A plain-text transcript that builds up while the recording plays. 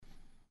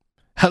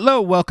Hello,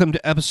 welcome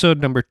to episode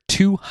number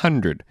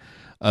 200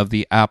 of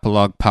the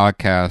Apolog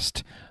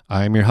Podcast.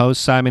 I'm your host,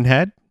 Simon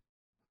Head.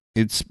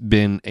 It's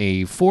been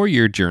a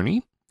 4-year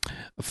journey,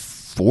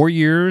 4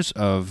 years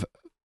of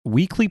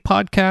weekly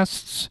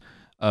podcasts,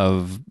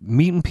 of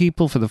meeting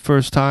people for the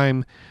first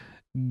time,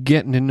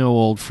 getting to know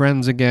old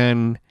friends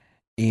again,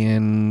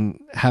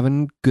 and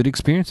having good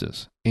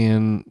experiences.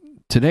 And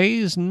today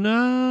is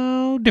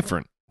no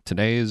different.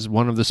 Today is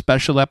one of the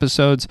special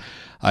episodes.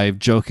 I've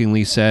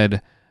jokingly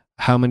said,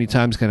 how many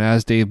times can I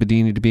ask Dave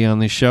Bedini to be on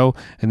this show?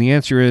 And the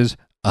answer is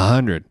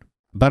 100.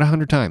 About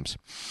 100 times.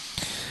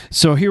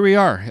 So here we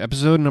are,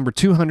 episode number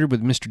 200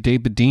 with Mr.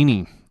 Dave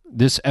Bedini.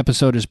 This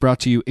episode is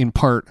brought to you in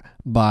part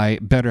by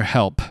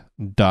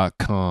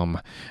BetterHelp.com.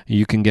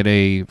 You can get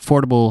a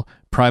affordable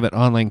private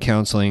online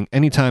counseling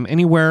anytime,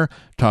 anywhere.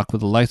 Talk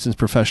with a licensed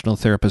professional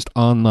therapist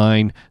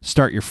online.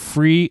 Start your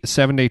free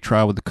 7-day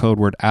trial with the code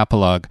word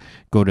Apolog.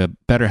 Go to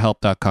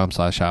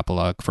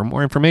BetterHelp.com/Apolog for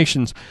more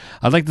information.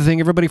 I'd like to thank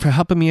everybody for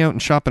helping me out and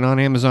shopping on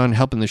Amazon,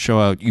 helping the show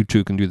out. You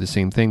too can do the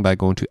same thing by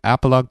going to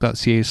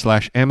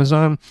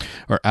apolog.ca/Amazon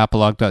or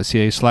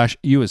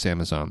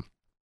apolog.ca/USAmazon.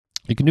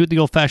 You can do it the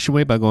old-fashioned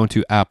way by going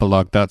to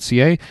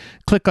apolog.ca,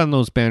 click on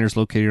those banners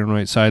located on the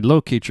right side,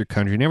 locate your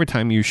country, and every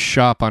time you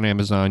shop on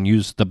Amazon,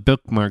 use the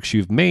bookmarks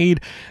you've made,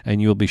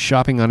 and you'll be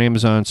shopping on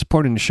Amazon,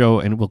 supporting the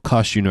show, and it will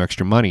cost you no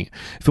extra money.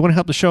 If you want to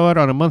help the show out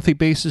on a monthly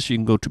basis, you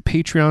can go to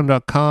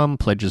patreon.com,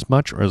 pledge as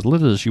much or as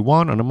little as you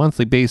want on a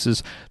monthly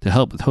basis to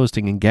help with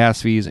hosting and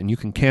gas fees, and you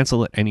can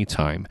cancel at any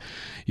time.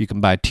 You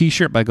can buy a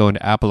t-shirt by going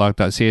to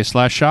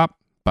apolog.ca/shop.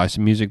 Buy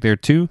some music there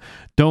too.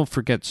 Don't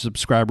forget to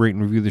subscribe, rate,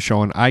 and review the show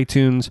on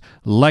iTunes.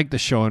 Like the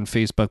show on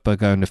Facebook by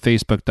going to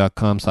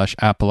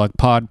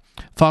facebook.com/ApologPod.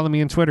 Follow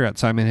me on Twitter at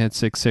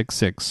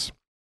SimonHead666.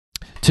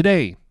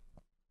 Today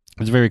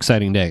is a very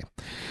exciting day.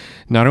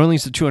 Not only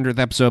is the 200th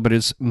episode, but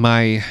it's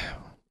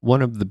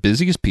one of the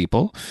busiest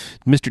people.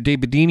 Mr. Dave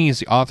Bedini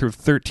is the author of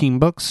 13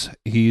 books.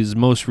 His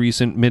most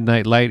recent,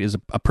 Midnight Light, is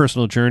a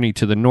personal journey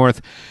to the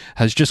north,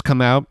 has just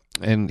come out,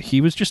 and he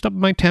was just up in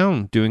my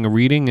town doing a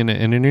reading and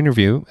an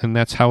interview, and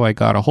that's how I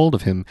got a hold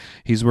of him.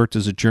 He's worked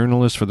as a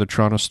journalist for the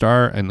Toronto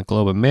Star and the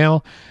Globe and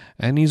Mail,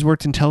 and he's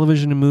worked in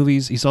television and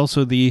movies. He's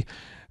also the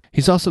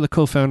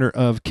co-founder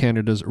of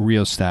Canada's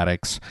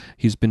Rheostatics.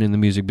 He's been in the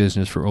music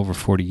business for over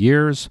 40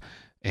 years,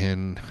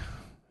 and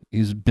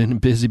he's been a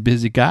busy,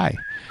 busy guy.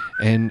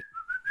 And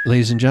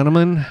ladies and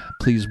gentlemen,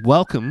 please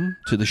welcome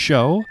to the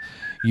show.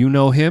 You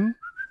know him.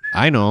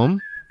 I know him.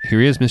 Here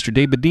he is, Mr.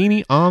 Dave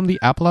Bedini on the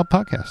Apolog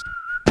Podcast.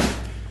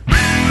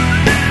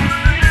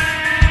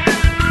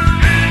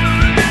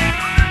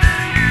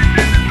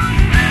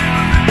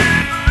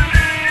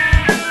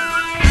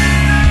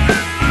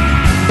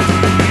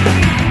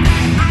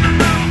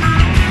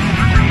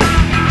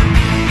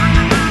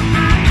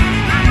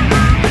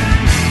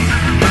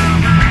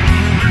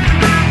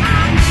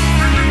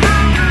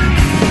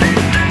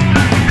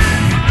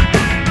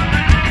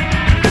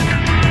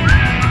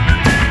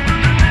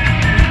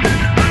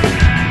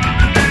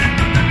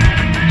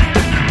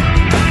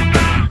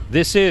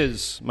 This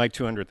is my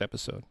 200th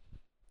episode.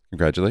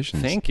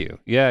 Congratulations. Thank you.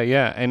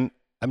 Yeah. And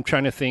I'm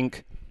trying to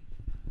think.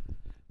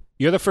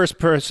 You're the first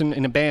person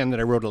in a band that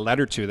I wrote a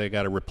letter to that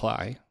got a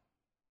reply.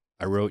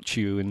 I wrote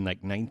you in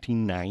like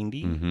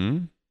 1990,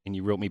 and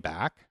you wrote me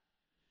back.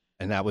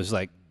 And that was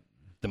like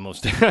the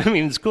most, I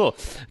mean, it's cool.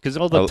 Because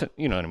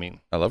you know what I mean?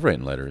 I love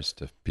writing letters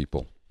to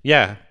people.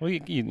 Yeah. Well,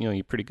 you know,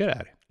 you're pretty good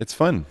at it. It's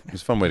fun.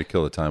 It's a fun way to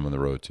kill the time on the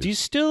road, too. Do you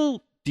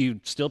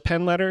still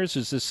pen letters?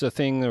 Is this a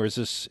thing, or is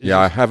this?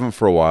 I haven't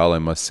for a while, I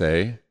must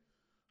say.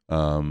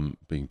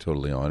 Being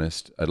totally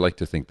honest, I'd like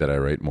to think that I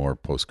write more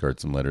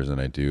postcards and letters than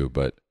I do,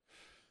 but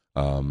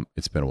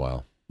it's been a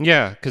while.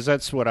 Yeah, because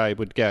that's what I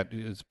would get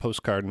is a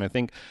postcard, and I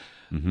think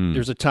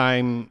there's a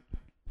time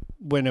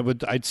when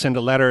I'd send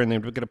a letter and they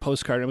would get a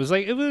postcard. And it was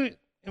like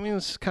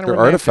it's kind of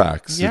they're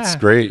artifacts. Yeah. It's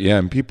great. Yeah,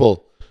 and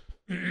people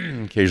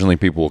occasionally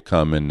people will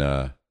come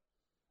and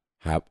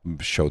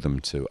show them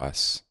to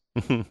us.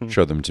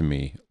 Show them to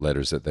me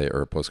letters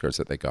or postcards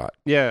that they got.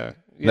 Yeah.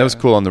 And that was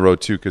cool on the road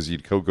too, because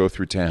you'd go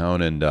through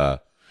town and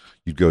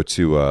you'd go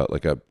to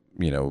like a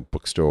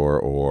bookstore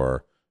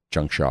or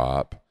junk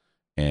shop,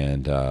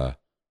 and I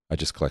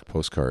just collect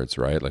postcards,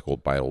 right? Like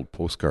buy old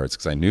postcards,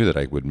 because I knew that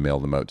I would mail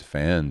them out to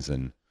fans,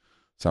 and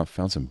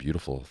found some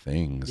beautiful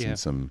things in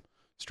some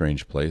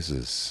strange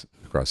places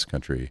across the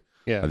country.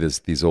 Yeah, there's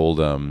these old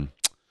in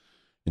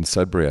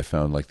Sudbury, I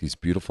found like these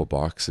beautiful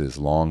boxes,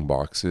 long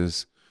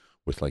boxes,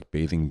 with like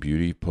Bathing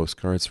Beauty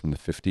postcards from the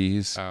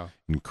 50s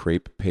in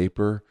crepe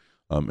paper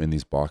in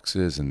these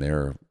boxes, and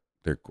they're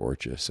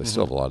gorgeous. I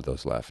still have a lot of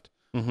those left.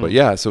 But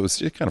yeah, so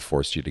it kind of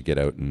forced you to get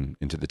out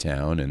into the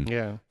town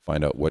and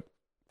find out what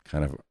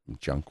kind of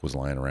junk was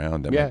lying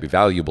around that might be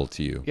valuable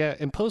to you. Yeah,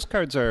 and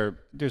postcards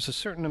there's a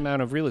certain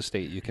amount of real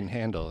estate you can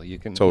handle. You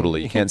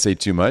can't say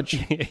too much.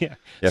 Yeah.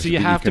 You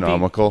have to be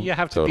economical. You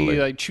have to be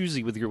like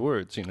choosy with your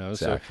words,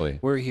 Exactly. So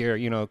we're here,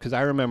 because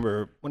I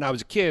remember when I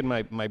was a kid,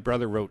 my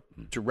brother wrote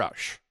to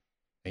Rush.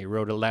 He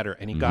wrote a letter,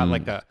 and he got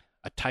like a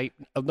type,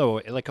 no,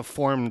 like a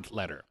formed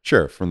letter.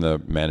 Sure, from the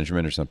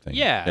management or something.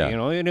 Yeah,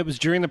 and it was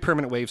during the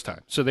Permanent Waves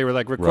time. So they were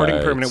like recording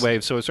Right. Permanent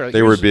Waves. So it's like,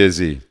 They were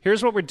busy.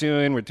 Here's what we're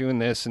doing. We're doing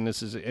this, and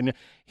this is, and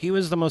he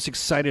was the most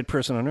excited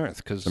person on earth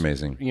because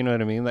Amazing. You know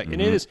what I mean? Like,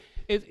 and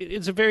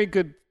it's a very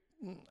good.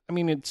 I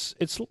mean, it's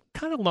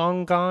kind of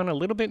long gone a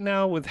little bit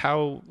now with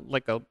how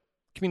like a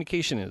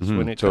communication is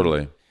when it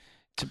Totally.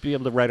 to be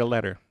able to write a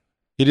letter.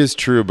 It is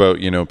true about,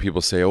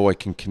 people say, oh, I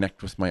can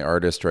connect with my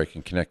artist or I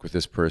can connect with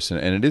this person.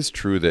 And it is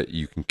true that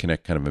you can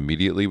connect kind of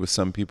immediately with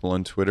some people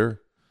on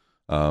Twitter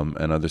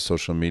and other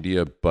social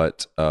media.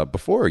 But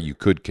before you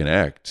could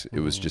connect,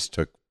 it just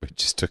took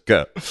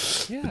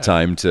the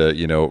time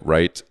to,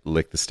 write,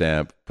 lick the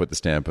stamp, put the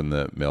stamp in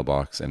the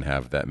mailbox and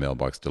have that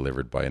mailbox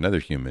delivered by another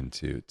human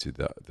to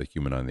the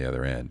human on the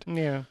other end.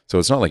 Yeah. So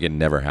it's not like it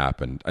never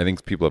happened. I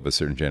think people of a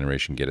certain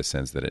generation get a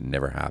sense that it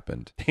never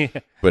happened,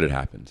 but it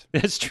happened.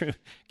 That's true.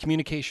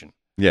 Communication.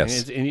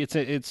 Yes. And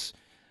it's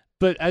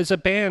but as a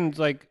band,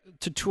 like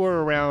to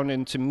tour around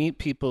and to meet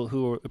people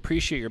who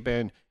appreciate your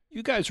band,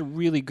 you guys are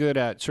really good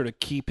at sort of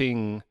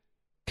keeping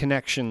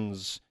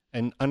connections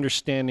and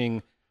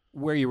understanding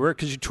where you were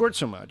because you toured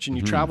so much and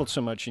you traveled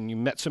so much and you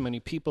met so many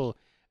people.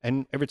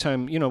 And every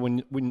time,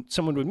 when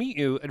someone would meet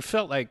you, it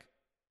felt like,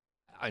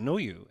 I know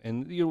you,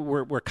 and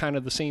we're kind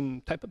of the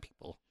same type of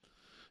people.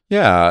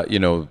 Yeah,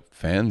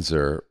 fans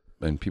are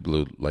and people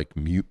who like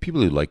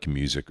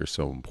music are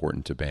so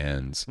important to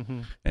bands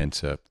and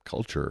to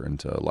culture and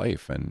to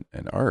life and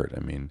art. I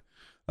mean,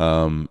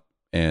 I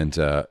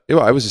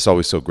was just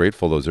always so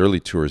grateful those early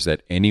tours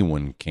that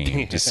anyone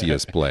came to see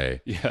us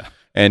play. Yeah,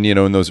 and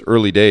in those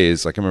early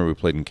days, like I remember we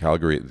played in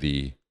Calgary at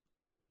the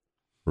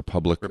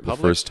Republic the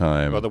first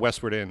time. Or the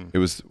Westward Inn. It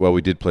was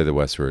we did play the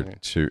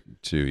Westward too.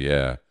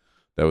 Yeah,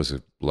 that was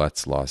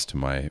that's lost to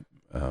my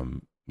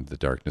the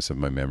darkness of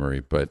my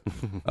memory, but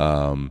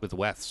with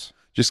Wes.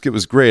 Just it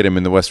was great. I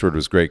mean, the Westward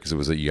was great because it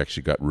was you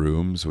actually got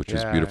rooms, which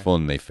was beautiful,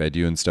 and they fed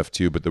you and stuff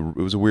too. But it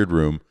was a weird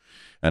room,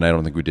 and I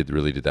don't think we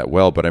really did that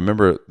well. But I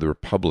remember the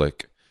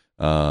Republic,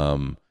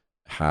 how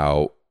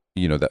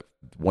that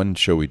one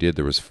show we did,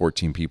 there was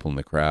 14 people in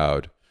the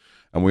crowd,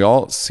 and we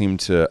all seemed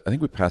to. I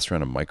think we passed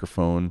around a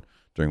microphone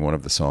during one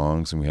of the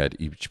songs, and we had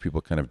each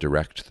people kind of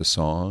direct the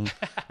song,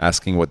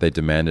 asking what they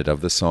demanded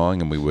of the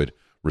song, and we would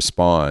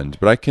respond.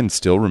 But I can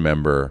still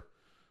remember.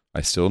 I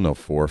still know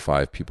 4 or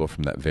 5 people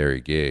from that very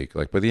gig.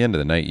 Like by the end of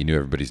the night, you knew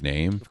everybody's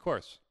name. Of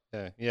course.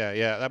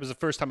 Yeah. That was the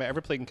first time I ever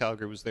played in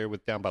Calgary. Was there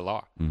with Down by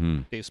Law,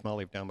 Dave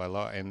Smalley of Down by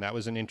Law, and that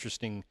was an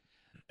interesting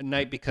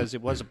night because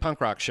it was a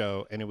punk rock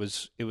show, and it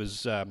was.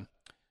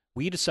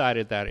 We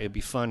decided that it'd be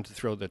fun to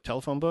throw the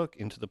telephone book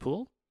into the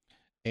pool,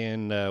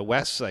 and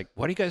Wes like,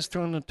 "What are you guys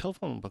throwing the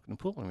telephone book in the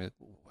pool?" I'm like,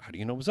 "How do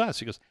you know it was us?"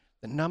 He goes,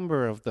 "The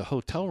number of the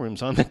hotel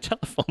rooms on the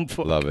telephone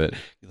book." Love it.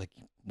 You're like,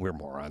 we're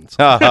morons.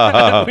 We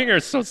are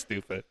so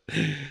stupid.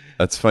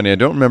 That's funny. I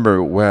don't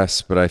remember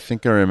Wes, but I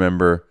think I can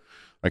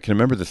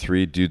remember the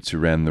 3 dudes who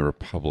ran the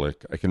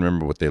Republic. I can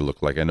remember what they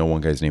looked like. I know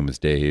one guy's name was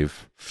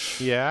Dave.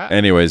 Yeah.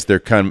 Anyways, they're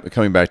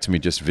coming back to me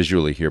just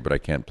visually here, but I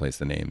can't place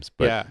the names.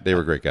 But they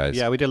were great guys.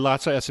 Yeah, we did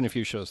lots of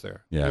SNFU shows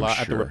there. Yeah,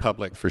 at the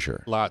Republic. For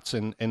sure. Lots.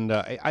 And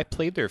I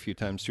played there a few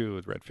times too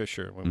with Red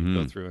Fisher when we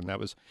go through. And that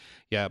was,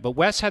 but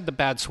Wes had the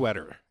bad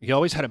sweater. He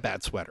always had a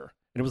bad sweater.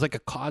 And it was like a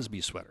Cosby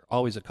sweater,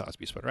 always a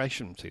Cosby sweater. I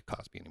shouldn't say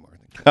Cosby anymore.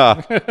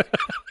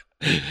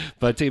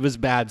 But it was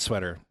bad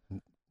sweater.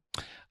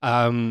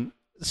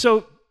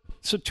 So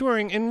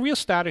touring and Real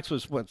Statics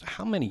was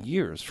how many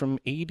years? From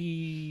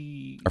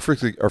 80? Our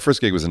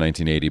first gig was in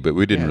 1980, but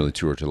we didn't really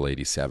tour till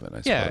 87, I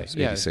suppose.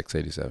 Yeah. 86,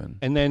 87.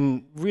 And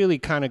then really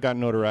kind of got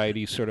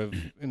notoriety sort of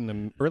in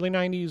the early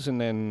 90s,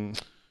 and then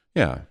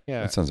yeah,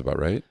 that sounds about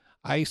right.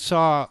 I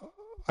saw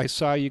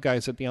you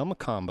guys at the Alma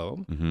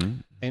Combo,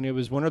 and it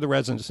was one of the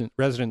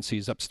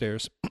residencies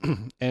upstairs,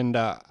 and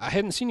I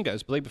hadn't seen you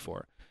guys play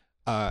before.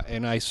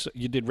 And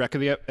you did Wreck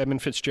of the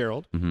Edmund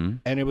Fitzgerald,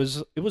 and it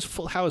was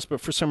full house, but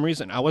for some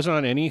reason I wasn't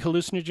on any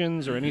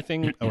hallucinogens or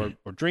anything or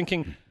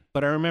drinking.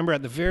 But I remember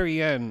at the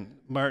very end,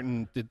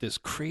 Martin did this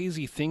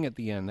crazy thing at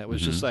the end that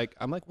was just like,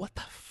 I'm like, what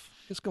the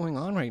is going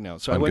on right now?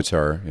 So I went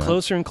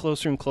closer and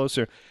closer and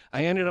closer.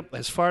 I ended up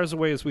as far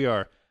away as we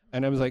are,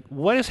 and I was like,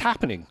 what is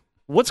happening?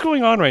 What's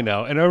going on right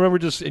now? And I remember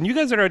and you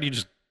guys had already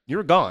you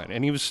were gone,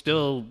 and he was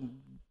still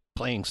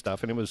playing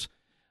stuff, and it was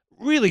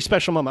really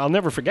special moment. I'll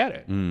never forget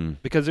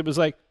it because it was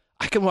like,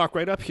 I can walk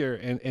right up here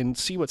and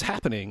see what's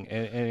happening.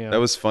 And that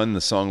was fun. The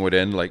song would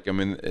end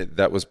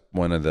that was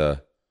one of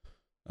the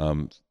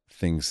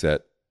things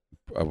that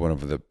one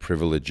of the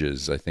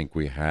privileges I think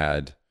we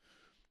had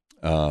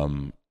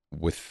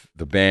with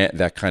the band,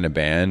 that kind of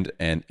band,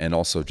 and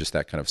also just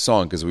that kind of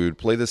song, because we would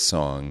play this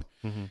song.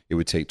 It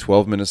would take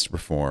 12 minutes to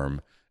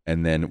perform,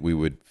 and then we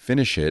would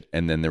finish it,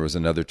 and then there was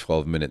another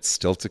 12 minutes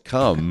still to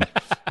come,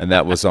 and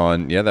that was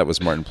that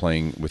was Martin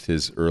playing with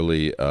his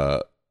early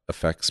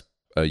effects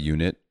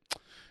unit,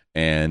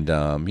 and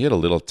he had a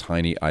little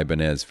tiny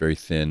Ibanez, very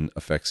thin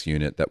effects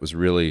unit that was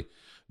really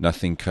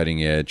nothing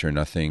cutting edge or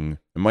nothing.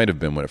 It might have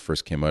been when it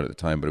first came out at the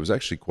time, but it was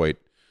actually quite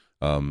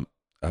out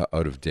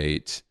of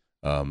date.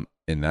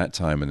 in that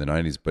time in the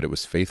 90s, but it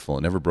was faithful.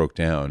 It never broke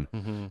down.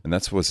 And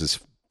that was his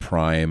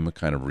prime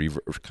kind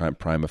of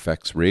prime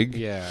effects rig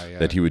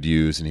that he would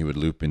use, and he would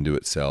loop into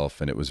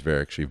itself, and it was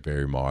actually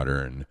very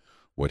modern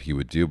what he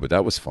would do. But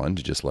that was fun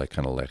to just like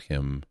kind of let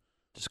him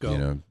just go,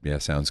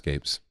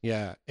 soundscapes.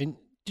 Yeah. And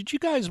did you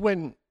guys,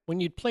 when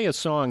you'd play a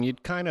song,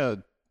 you'd kind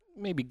of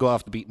maybe go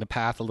off the beaten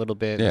path a little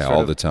bit? Yeah,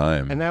 all the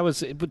time. And that was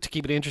to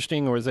keep it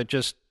interesting, or is that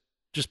just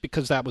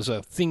because that was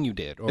a thing you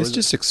did? Or it's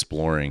just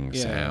exploring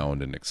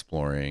sound and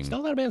exploring. Not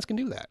a lot of bands can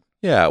do that.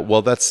 Yeah,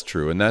 well, that's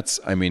true. And that's,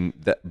 I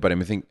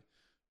think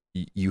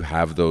you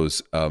have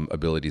those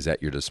abilities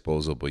at your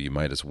disposal, but you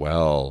might as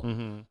well,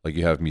 like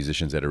you have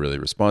musicians that are really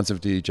responsive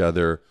to each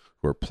other,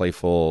 who are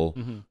playful,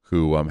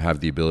 who have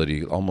the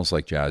ability, almost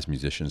like jazz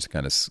musicians, to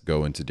kind of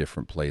go into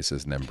different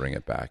places and then bring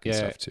it back and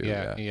stuff too.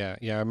 Yeah.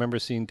 I remember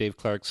seeing Dave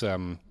Clark's,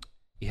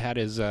 he had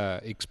his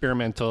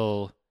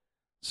experimental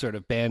sort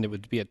of band. It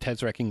would be at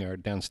Ted's Wrecking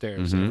Yard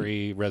downstairs,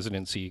 every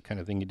residency kind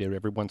of thing you did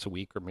every once a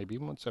week, or maybe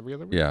once every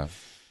other week. Yeah.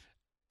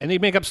 And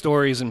they'd make up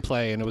stories and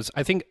play, and it was,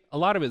 I think a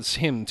lot of it's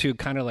him too,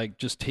 kind of like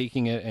just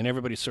taking it, and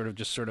everybody sort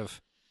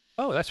of,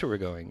 oh, that's where we're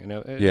going.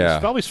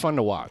 It's always fun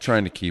to watch.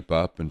 Trying to keep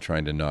up and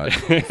trying to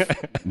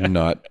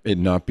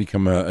not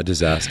become a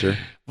disaster.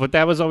 But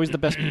that was always the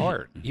best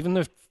part. Even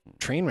the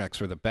train wrecks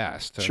were the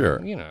best.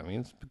 Sure.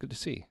 It's good to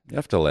see. You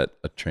have to let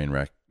a train,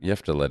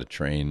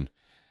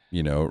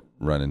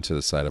 run into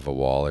the side of a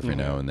wall every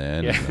now and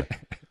then. Yeah. And the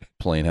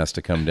plane has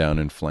to come down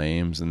in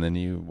flames, and then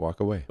you walk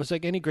away. It's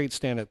like any great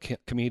stand-up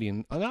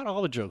comedian. Not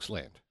all the jokes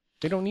land.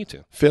 They don't need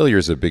to. Failure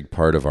is a big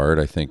part of art,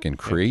 I think, in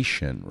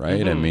creation,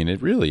 right? I mean,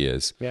 it really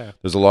is. Yeah.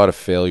 There's a lot of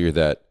failure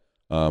that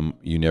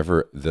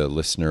the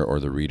listener or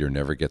the reader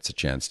never gets a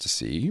chance to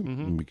see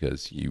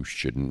because you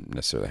shouldn't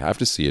necessarily have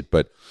to see it.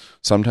 But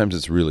sometimes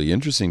it's really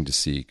interesting to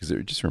see because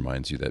it just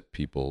reminds you that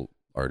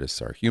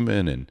artists are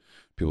human and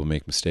people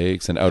make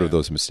mistakes. And out of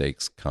those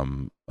mistakes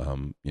come,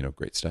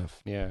 great stuff.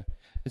 Yeah.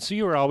 And so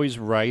you were always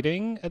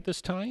writing at this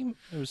time?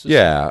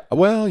 Yeah.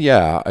 Well,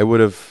 yeah, I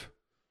would have...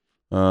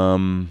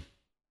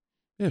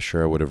 Yeah,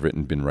 sure. I would have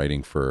been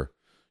writing for,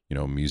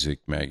 music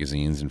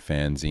magazines and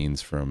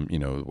fanzines from,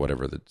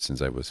 since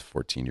I was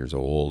 14 years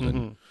old.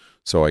 And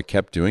so I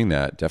kept doing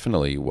that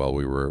definitely while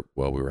we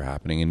were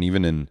happening. And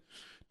even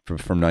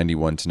from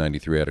 91 to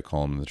 93, I had a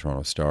column in the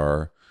Toronto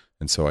Star.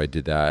 And so I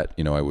did that.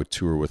 I would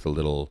tour with a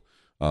little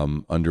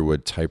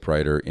Underwood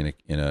typewriter in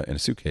a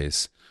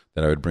suitcase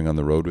that I would bring on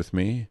the road with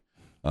me.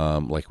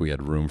 Like we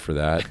had room for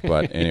that.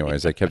 But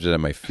anyways, I kept it at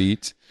my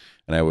feet.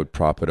 And I would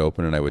prop it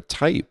open and I would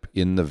type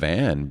in the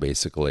van,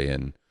 basically.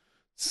 And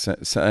so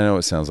I know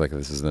it sounds like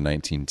this is the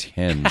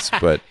 1910s,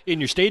 but... in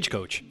your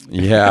stagecoach.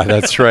 Yeah,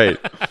 that's right.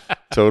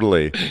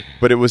 Totally.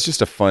 But it was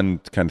just a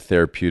fun kind of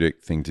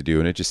therapeutic thing to do.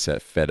 And it just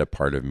fed a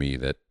part of me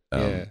that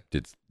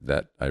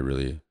that I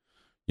really,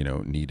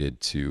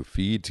 needed to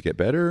feed to get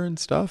better and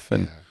stuff.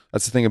 And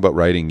that's the thing about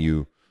writing.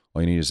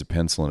 All you need is a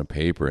pencil and a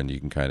paper, and you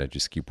can kind of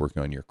just keep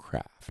working on your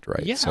craft,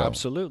 right? Yeah,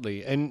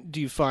 absolutely. And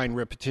do you find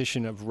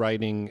repetition of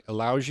writing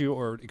allows you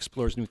or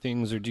explores new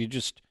things, or do you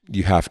just...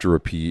 You have to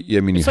repeat.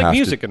 I mean, it's like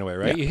music in a way,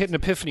 right? Yeah. You hit an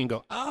epiphany and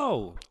go,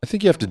 oh. I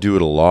think you have to do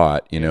it a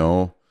lot,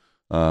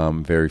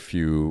 Very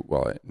few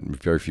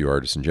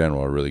artists in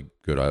general are really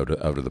good out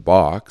of the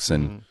box,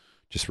 and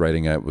just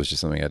writing it was just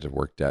something I had to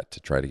work at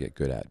to try to get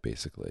good at,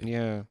 basically.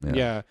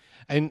 Yeah.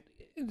 And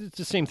it's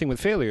the same thing with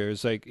failure.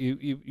 It's like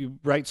you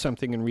write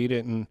something and read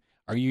it, and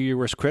are you your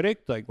worst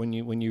critic? Like when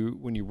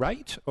you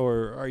write,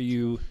 or are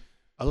you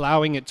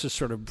allowing it to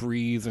sort of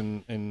breathe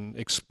and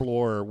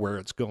explore where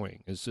it's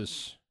going? Is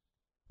this,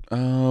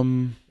 or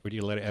do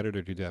you let an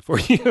editor do that for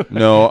you?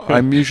 No,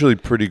 I'm usually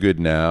pretty good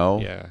now.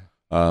 Yeah.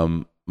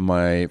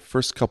 My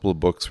first couple of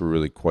books were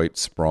really quite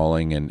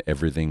sprawling, and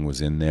everything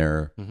was in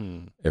there.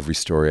 Every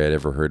story I'd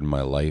ever heard in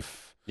my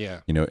life.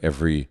 Yeah.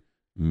 Every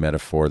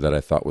metaphor that I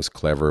thought was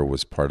clever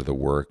was part of the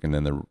work, and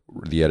then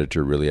the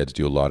editor really had to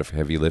do a lot of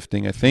heavy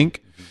lifting, I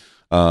think.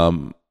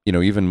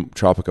 Even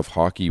Tropic of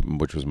Hockey,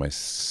 which was my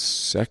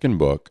second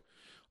book,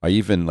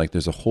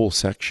 there's a whole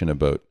section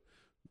about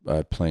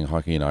playing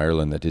hockey in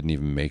Ireland that didn't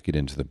even make it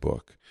into the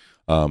book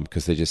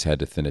because they just had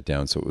to thin it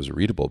down so it was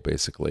readable,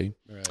 basically.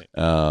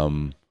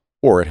 Right.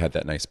 Or it had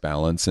that nice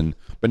balance.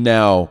 But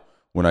now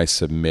when I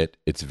submit,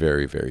 it's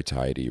very, very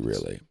tidy,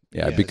 really.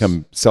 Yeah, yes.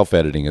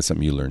 Self-editing is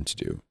something you learn to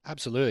do.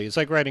 Absolutely, it's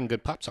like writing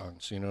good pop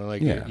songs.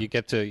 You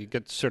get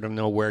to sort of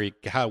know where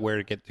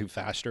to get to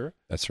faster.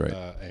 That's right,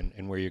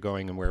 and where you're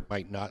going and where it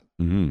might not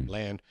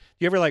land. Do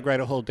you ever write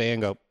a whole day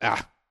and go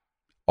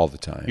all the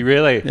time? You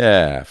really?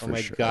 Yeah. Oh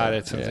my God,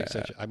 it sounds like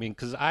such. I mean,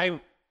 because I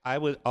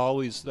would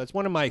always. That's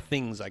one of my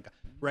things. Like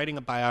writing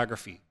a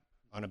biography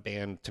on a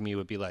band to me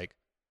would be like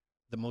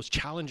the most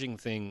challenging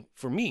thing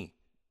for me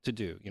to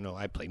do.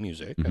 I play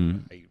music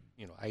and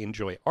I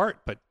enjoy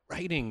art, but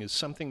writing is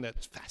something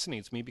that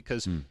fascinates me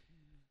because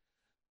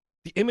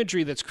the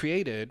imagery that's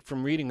created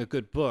from reading a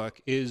good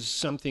book is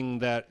something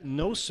that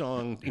no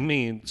song,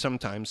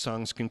 sometimes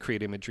songs can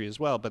create imagery as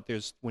well, but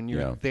when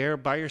you're there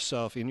by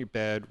yourself in your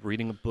bed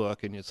reading a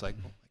book and it's like,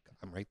 oh my God,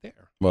 I'm right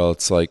there. Well,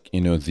 it's like,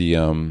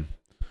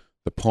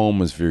 the poem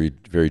was very,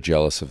 very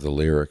jealous of the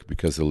lyric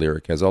because the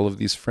lyric has all of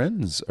these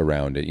friends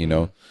around it.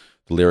 The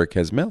lyric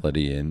has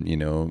melody and,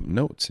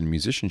 notes and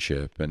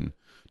musicianship and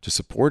to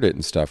support it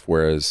and stuff.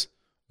 Whereas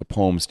a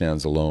poem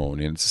stands alone.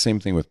 And it's the same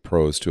thing with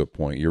prose to a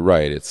point. You're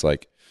right. It's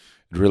like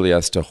it really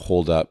has to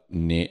hold up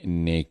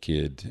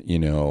naked,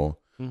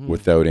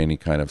 without any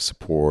kind of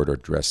support or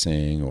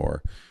dressing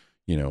or,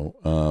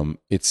 I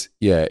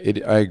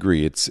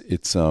agree.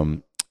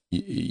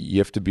 You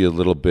have to be a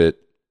little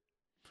bit,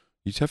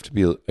 you just have to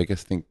be, I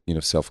guess,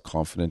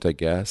 self-confident, I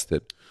guess,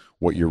 that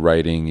what you're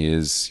writing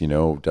is,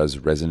 does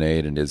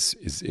resonate and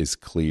is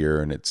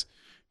clear and it's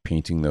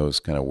painting those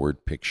kind of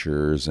word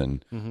pictures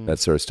and that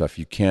sort of stuff.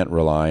 You can't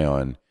rely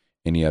on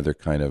any other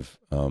kind of,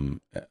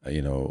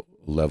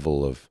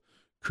 level of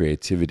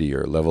creativity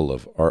or level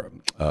of art,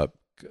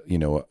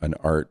 an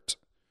art,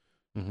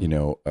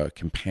 a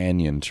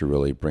companion to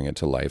really bring it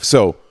to life.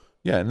 So,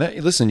 yeah, and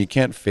listen, you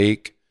can't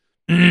fake.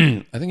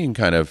 I think you can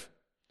kind of,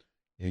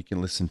 you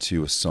can listen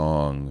to a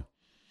song,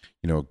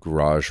 a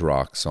garage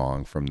rock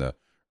song from the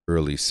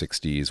early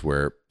 60s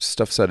where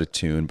stuff's out of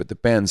tune, but the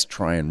band's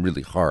trying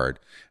really hard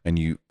and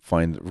you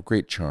find a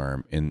great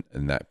charm in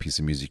that piece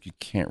of music. You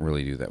can't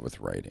really do that with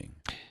writing.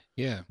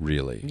 Yeah.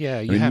 Really.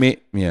 Yeah.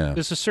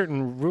 There's a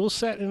certain rule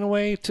set in a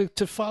way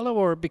to follow,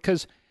 or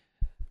because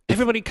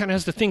everybody kind of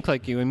has to think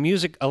like you, and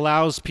music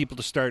allows people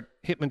to start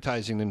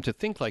hypnotizing them to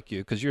think like you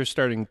because you're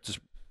starting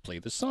to play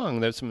the song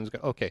that someone's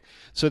got. Okay.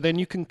 So then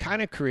you can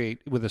kind of create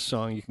with a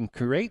song, you can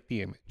create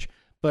the image.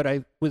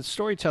 But with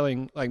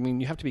storytelling,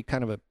 you have to be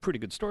kind of a pretty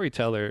good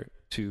storyteller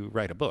to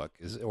write a book,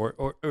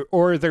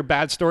 or they're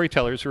bad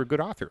storytellers who are good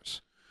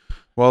authors.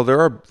 Well, there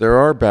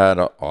are bad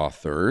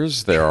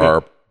authors. There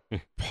are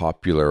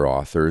popular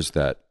authors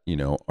that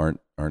aren't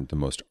the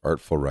most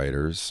artful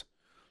writers.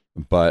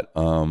 But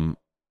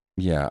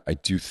I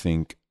do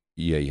think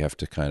you have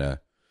to kind of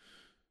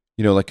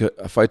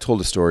if I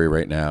told a story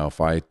right now, if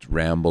I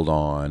rambled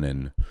on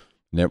and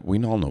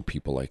we all know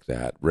people like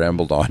that,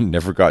 rambled on,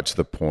 never got to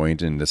the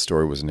point, and the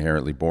story was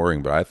inherently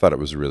boring, but I thought it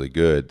was really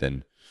good,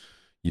 then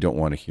you don't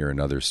want to hear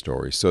another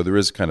story. So there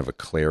is kind of a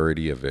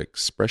clarity of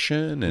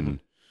expression and,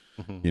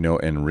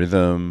 and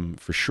rhythm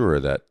for sure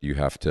that you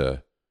have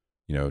to,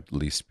 at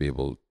least be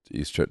able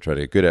to try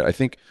to get good at. I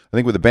think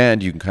with a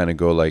band, you can kind of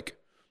go like,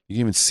 you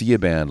can even see a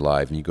band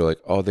live and you go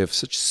like, oh, they have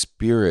such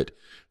spirit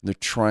and they're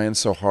trying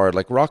so hard.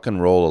 Like rock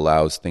and roll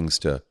allows things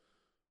to,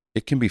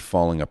 it can be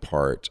falling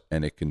apart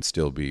and it can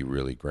still be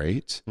really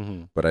great,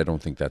 but I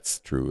don't think that's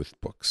true with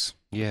books.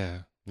 Yeah.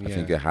 I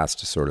think it has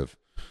to sort of,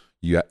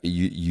 the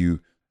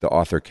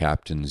author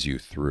captains you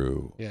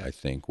through, I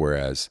think,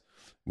 whereas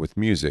with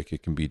music,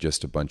 it can be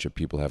just a bunch of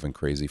people having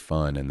crazy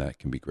fun and that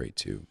can be great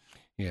too.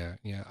 Yeah.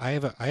 I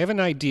have an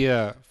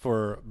idea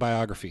for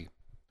biography,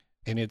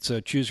 and it's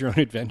a choose your own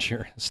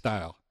adventure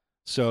style.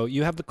 So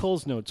you have the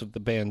Coles notes of the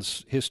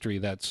band's history,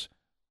 that's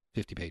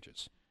 50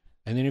 pages.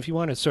 And then if you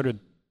want to sort of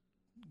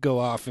go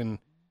off in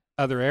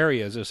other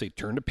areas, I say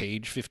turn to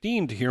page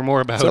 15 to hear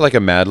more about. Is it like a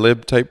Mad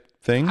Lib type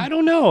thing? I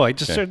don't know. I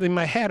just started in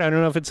my head. I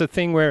don't know if it's a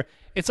thing where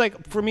it's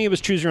like, for me, it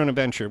was choose your own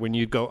adventure when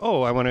you go,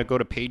 oh, I want to go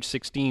to page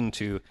 16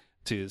 to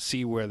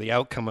see where the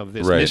outcome of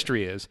this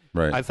mystery is.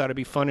 Right. I thought it'd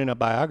be fun in a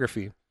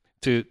biography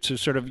to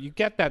sort of, you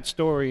get that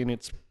story and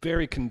it's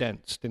very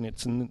condensed and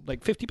it's in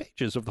like 50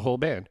 pages of the whole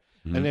band.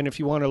 And then if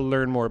you want to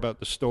learn more about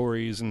the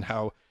stories and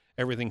how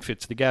everything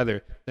fits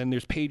together, then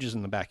there's pages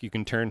in the back you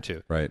can turn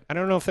to. Right. I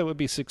don't know if that would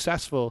be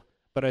successful,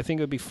 but I think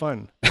it would be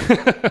fun.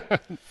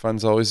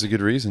 Fun's always a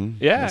good reason.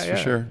 Yeah, that's for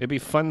sure. It'd be a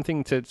fun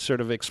thing to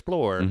sort of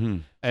explore.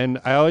 And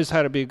I always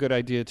had it'd be a good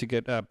idea to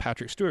get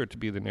Patrick Stewart to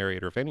be the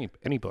narrator of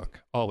any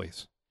book,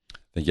 always.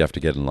 I think you have to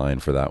get in line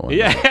for that one.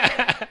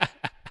 Yeah.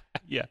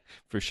 Yeah,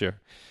 for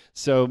sure.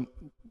 So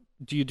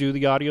do you do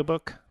the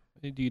audiobook?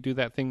 Do you do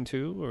that thing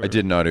too? Or? I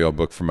did an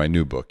audiobook for my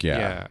new book,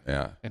 yeah.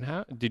 And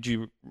how did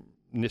you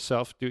do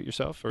it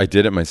yourself? Or I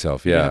did it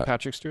myself, did you have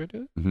Patrick Stewart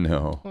do it?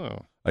 No.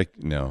 Oh.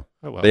 No.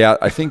 Oh, well.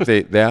 I think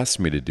they asked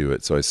me to do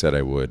it, so I said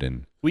I would.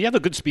 And you have a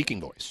good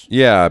speaking voice.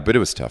 Yeah, but it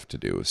was tough to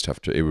do.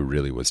 It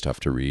really was tough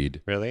to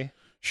read. Really?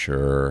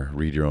 Sure.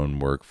 Read your own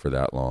work for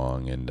that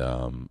long. And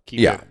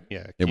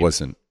it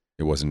wasn't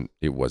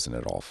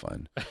at all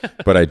fun.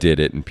 But I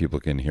did it, and people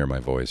can hear my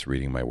voice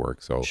reading my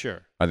work. So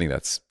sure. I think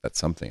that's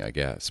something, I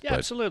guess. Yeah, but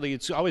absolutely.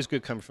 It's always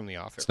good coming from the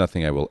author. It's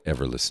nothing I will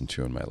ever listen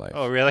to in my life.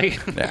 Oh, really?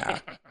 Nah.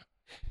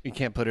 You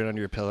can't put it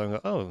under your pillow and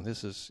go, oh,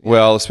 this is...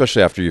 Well,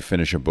 especially after you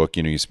finish a book,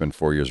 you spend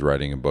 4 years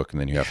writing a book,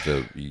 and then you have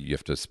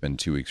to spend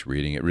 2 weeks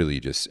reading it. Really, you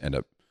just end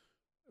up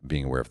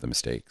being aware of the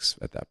mistakes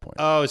at that point.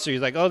 Oh, so you're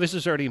like, oh, this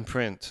is already in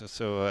print.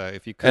 So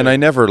if you could... And I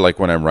never,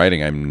 when I'm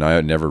writing, I'm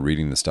never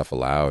reading the stuff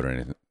aloud or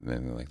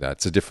anything like that.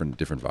 It's a different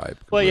vibe.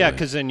 Completely. Well, yeah,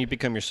 because then you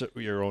become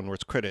your own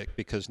worst critic,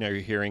 because now you're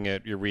hearing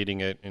it, you're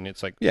reading it, and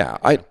it's like... Yeah,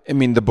 I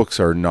mean, the books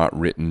are not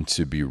written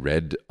to be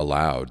read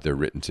aloud. They're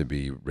written to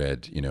be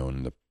read,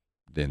 in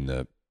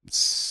the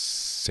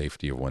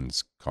safety of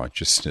one's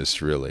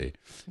consciousness, really.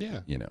 Yeah.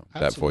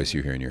 That voice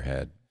you hear in your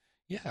head.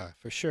 Yeah,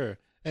 for sure.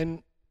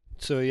 And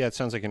So yeah, it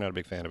sounds like you're not a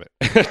big fan of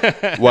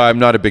it. Well, I'm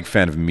not a big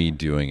fan of me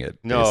doing it.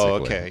 No,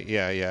 basically. okay,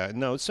 yeah.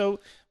 No, so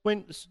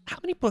how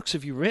many books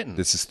have you written?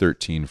 This is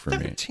 13 for me.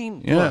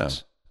 13 Yeah.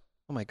 books.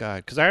 Oh my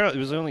God, because it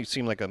was only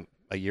seemed like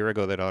a year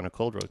ago that On a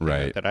Cold Road came out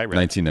Right. that I read.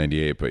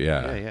 1998, but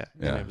yeah. Yeah.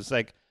 And it was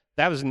like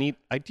that was a neat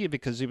idea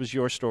because it was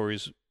your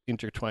stories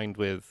intertwined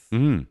with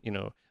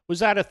was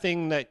that a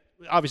thing that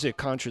obviously a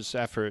conscious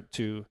effort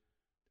to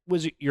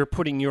you're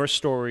putting your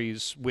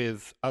stories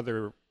with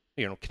other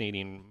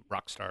Canadian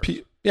rock stars?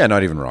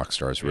 Not even rock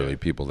stars really.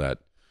 People that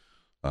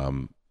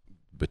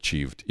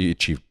achieved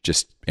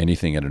just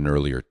anything at an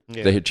earlier.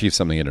 They achieved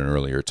something at an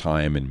earlier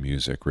time in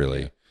music.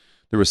 Really,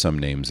 there were some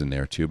names in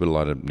there too, but a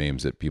lot of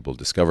names that people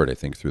discovered, I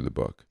think, through the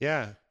book.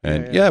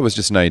 It was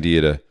just an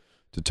idea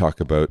to talk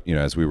about,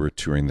 as we were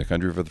touring the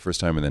country for the first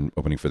time and then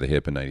opening for the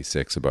Hip in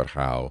 '96, about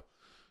how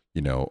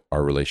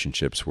our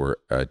relationships were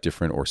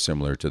different or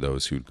similar to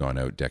those who'd gone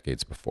out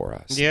decades before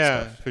us.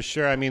 Yeah, for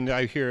sure. I mean,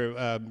 I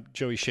hear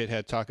Joey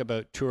Shithead talk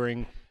about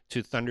touring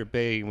to Thunder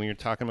Bay when you're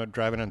talking about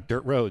driving on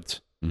dirt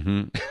roads.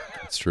 Mm-hmm.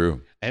 It's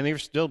true. And they're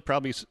still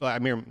probably,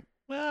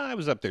 I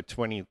was up there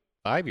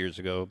 25 years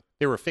ago.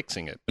 They were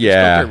fixing it.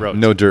 Yeah,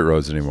 no dirt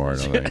roads anymore, I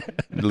don't think.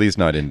 At least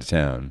not into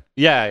town.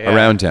 Yeah.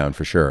 Around town,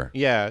 for sure.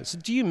 Yeah. So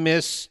do you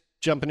miss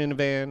jumping in a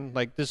van?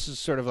 Like, this is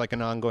sort of like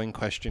an ongoing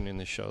question in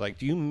the show. Like,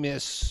 do you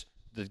miss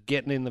the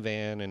getting in the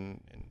van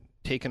and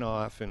taking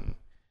off? And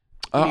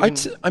I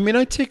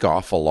take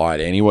off a lot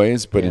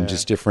anyways, but in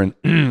just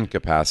different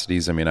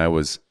capacities. I mean,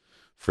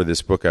 for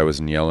this book, I was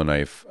in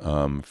Yellowknife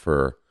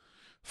for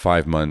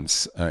 5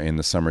 months in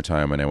the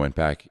summertime, and I went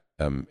back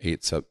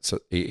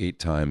 8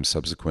 times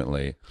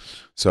subsequently.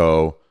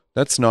 So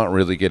that's not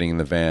really getting in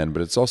the van,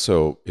 but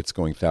it's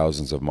going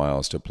thousands of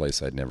miles to a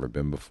place I'd never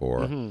been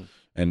before. Mm-hmm.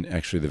 And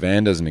actually, the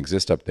van doesn't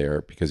exist up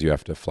there because you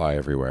have to fly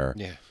everywhere.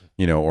 Yeah.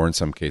 Or in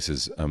some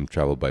cases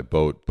travel by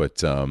boat.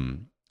 But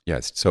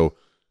yes, so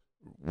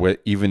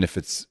even if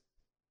it's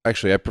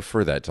actually, I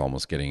prefer that to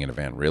almost getting in a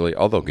van. Really,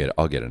 although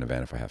I'll get in a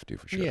van if I have to,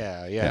 for sure.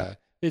 Yeah.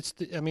 It's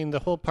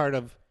the whole part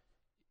of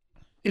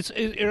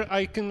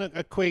I can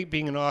equate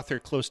being an author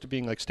close to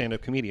being like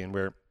stand-up comedian,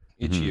 where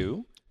it's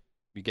you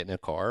get in a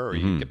car or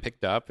you get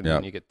picked up and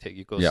then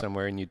you go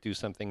somewhere and you do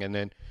something, and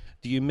then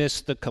do you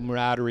miss the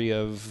camaraderie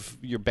of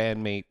your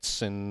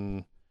bandmates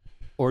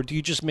or do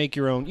you just make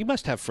your own? You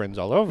must have friends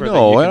all over.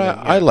 No,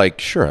 I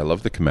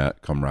love the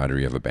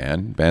camaraderie of a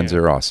band. Bands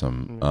are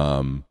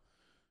awesome,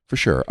 for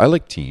sure. I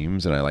like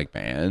teams and I like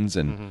bands,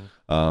 and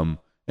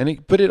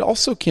but it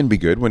also can be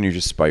good when you're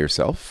just by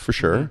yourself, for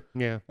sure.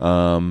 Yeah.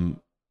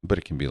 But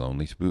it can be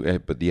lonely.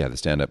 But yeah, the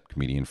stand-up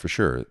comedian, for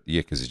sure.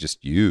 Yeah, because it's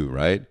just you,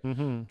 right?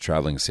 Mm-hmm.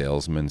 Traveling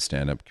salesman,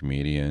 stand-up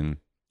comedian.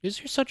 Is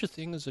there such a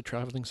thing as a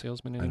traveling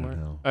salesman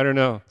anymore? I don't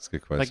know. That's a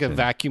good question. Like a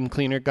vacuum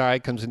cleaner guy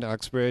comes into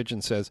Uxbridge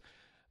and says,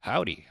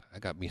 "Howdy, I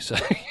got me some.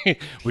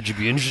 Would you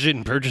be interested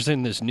in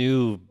purchasing this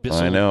new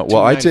Bissell?" I know.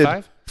 Well, I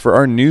did for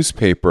our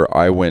newspaper.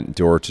 I went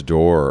door to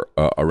door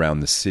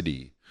around the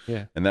city.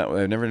 Yeah, and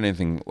I've never done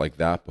anything like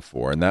that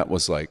before. And that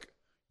was like,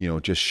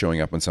 just showing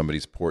up on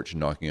somebody's porch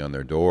and knocking on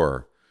their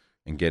door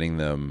and getting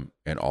them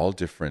in all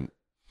different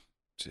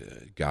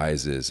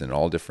guises and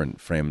all different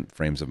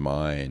frames of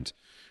mind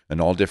and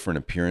all different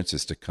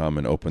appearances to come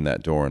and open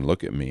that door and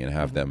look at me and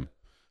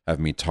have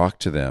me talk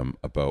to them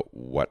about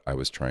what I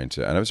was trying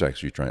to. And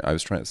I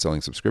was selling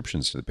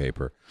subscriptions to the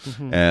paper.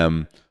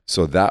 Mm-hmm.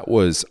 So that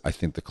was, I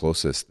think, the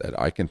closest that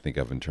I can think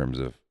of in terms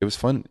of, it was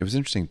fun. It was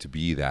interesting to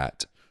be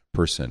that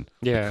person.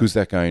 Yeah. Like, who's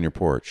that guy on your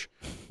porch?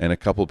 And a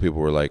couple of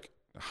people were like,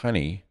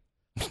 "Honey,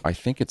 I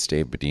think it's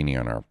Dave Bedini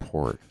on our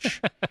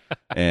porch."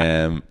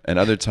 And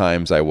other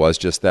times I was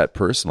just that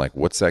person, like,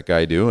 "What's that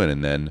guy doing?"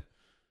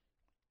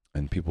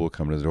 And people would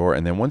come to the door.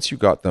 And then once you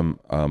got them,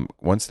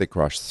 once they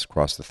crossed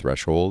the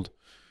threshold,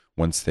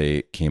 once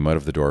they came out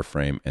of the door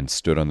frame and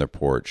stood on their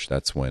porch,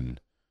 that's when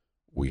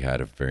we had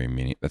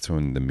that's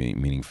when the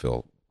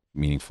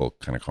meaningful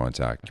kind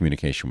of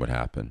communication would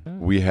happen.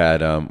 We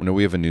had,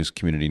 we have a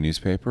community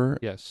newspaper.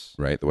 Yes.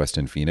 Right. The West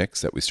End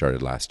Phoenix that we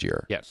started last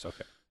year. Yes.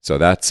 Okay. So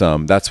that's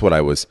what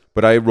I was,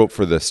 but I wrote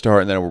for the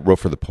Star and then I wrote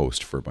for the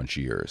Post for a bunch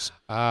of years.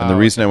 And the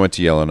reason I went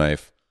to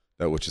Yellowknife,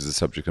 which is the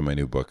subject of my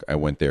new book, I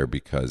went there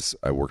because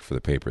I worked for the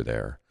paper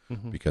there,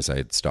 because I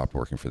had stopped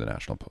working for the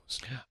National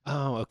Post.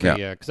 Oh, okay,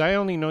 yeah. Because I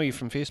only know you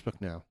from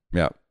Facebook now.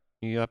 Yeah.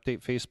 You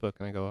update Facebook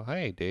and I go,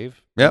 "Hey,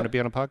 Dave, you want to be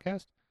on a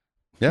podcast?"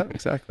 Yeah,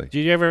 exactly.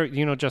 Did you ever,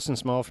 Justin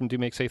Small from Do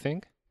Make Say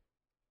Think?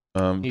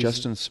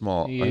 Justin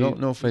Small. I don't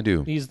know if I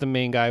do. He's the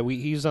main guy.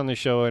 He's on the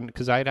show, and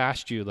because I'd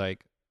asked you,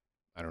 like,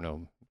 I don't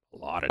know, a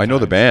lot of times. I know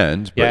the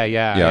band. But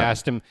yeah. I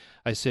asked him,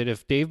 I said,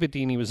 if Dave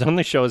Bedini was on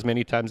the show as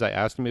many times I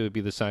asked him, it would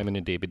be the Simon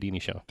and Dave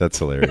Bedini show. That's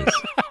hilarious.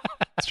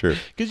 It's true.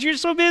 Because you're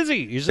so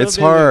busy. It's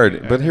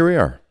hard, but here we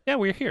are. Yeah,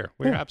 we're here.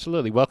 We're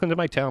absolutely. Welcome to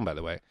my town, by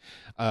the way.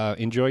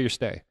 Enjoy your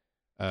stay.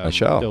 I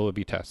shall. There will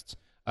be tests.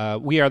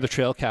 We are the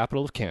trail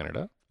capital of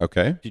Canada.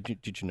 Okay.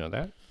 Did you know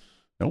that?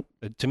 Nope.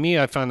 To me,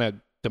 I found that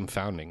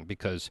dumbfounding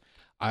because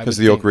of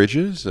the Oak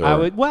Ridges?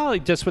 Well,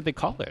 that's what they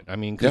call it. I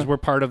mean, because we're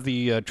part of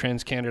the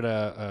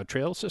Trans-Canada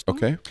Trail system.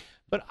 Okay.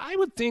 But I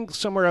would think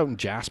somewhere out in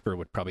Jasper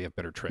would probably have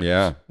better trails.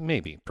 Yeah.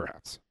 Maybe,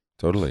 perhaps.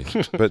 Totally.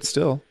 But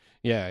still.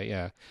 Yeah,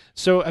 yeah.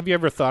 So have you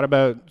ever thought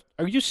about,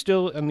 are you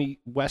still in the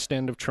west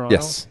end of Toronto?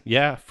 Yes.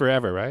 Yeah,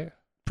 forever, right?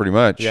 Pretty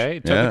much. Yeah,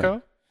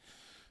 Etobicoke?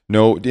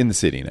 No, in the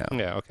city now.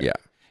 Yeah, okay. Yeah.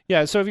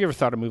 Yeah, so have you ever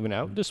thought of moving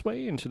out this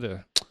way into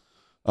the...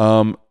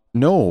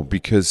 No,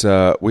 because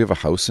we have a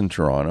house in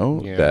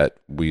Toronto Yeah. that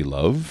we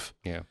love.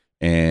 Yeah.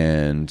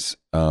 And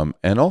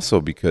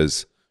also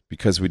because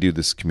we do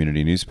this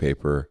community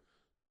newspaper,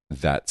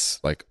 that's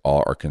like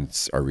all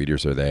our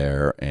readers are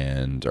there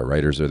and our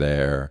writers are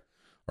there,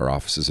 our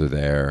offices are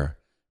there,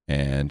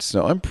 and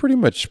so I'm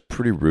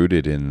pretty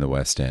rooted in the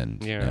West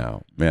End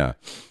now. Yeah.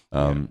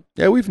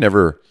 We've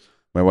never,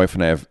 my wife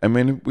and I have. I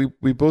mean,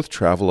 we both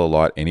travel a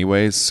lot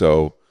anyways,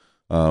 so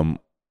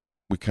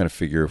we kind of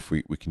figure if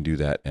we can do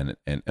that, and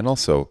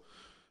also.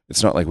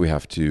 It's not like we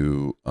have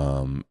to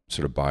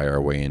sort of buy our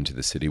way into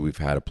the city. We've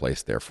had a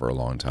place there for a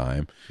long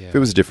time. Yeah. If it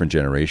was a different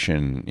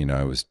generation,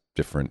 I was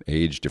different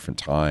age, different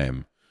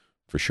time,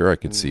 for sure I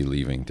could see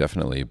leaving,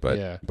 definitely.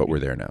 But we're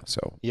there now,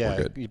 so we're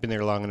good. You've been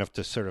there long enough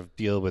to sort of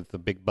deal with the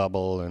big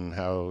bubble and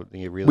how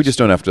the real We just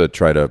don't have to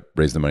try to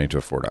raise the money to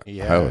afford a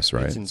house,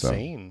 right? It's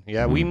insane.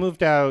 So, we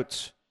moved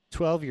out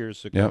 12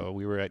 years ago. Yep.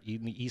 We were at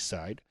the East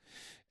Side,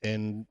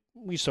 and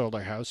we sold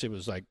our house. It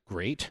was like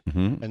great.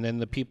 Mm-hmm. And then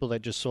the people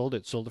that just sold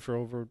it for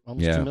over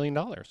almost $2 million.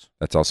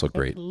 That's also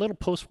great. A little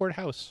post-war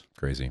house.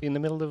 Crazy. In the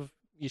middle of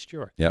East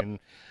York. Yep. And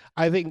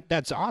I think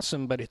that's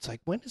awesome, but it's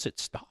like, when does it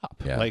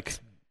stop? Yeah. Like,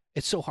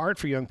 it's so hard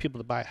for young people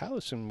to buy a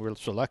house, and we're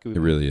so lucky. It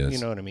really is. You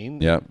know what I mean?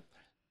 Yeah.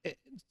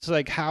 It's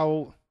like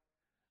how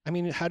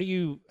do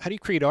you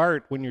create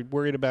art when you're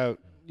worried about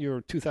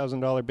your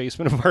 $2,000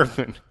 basement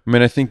apartment? I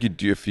mean, I think you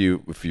do, if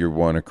you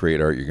want to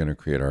create art, you're going to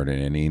create art in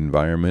any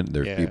environment.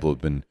 There's people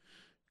who've been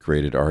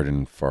created art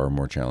in far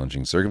more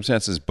challenging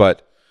circumstances,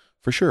 but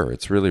for sure,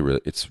 it's really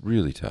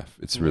tough.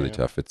 It's really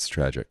tough. It's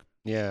tragic.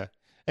 Yeah,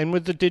 and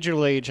with the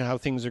digital age and how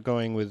things are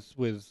going with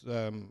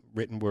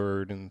written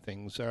word and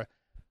things, are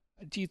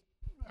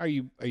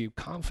you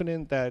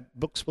confident that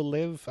books will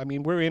live? I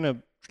mean, we're in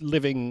a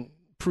living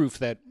proof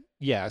that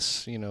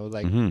yes,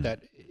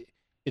 that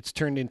it's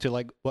turned into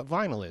like what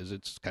vinyl is.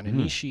 It's kind of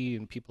nichey,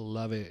 and people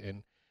love it,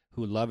 and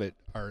who love it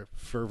are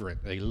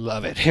fervent. They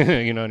love it.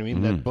 You know what I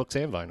mean? That books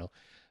and vinyl.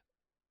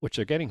 Which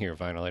they're getting here,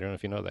 vinyl. I don't know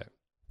if you know that.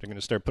 They're going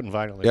to start putting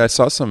vinyl in. Yeah, I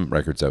saw some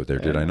records out there.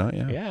 Did I not?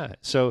 Yeah. Yeah.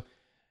 So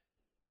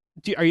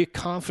are you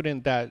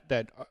confident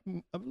that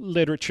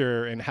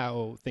literature and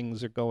how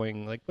things are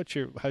going, like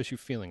how's you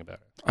feeling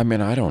about it? I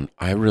mean, I don't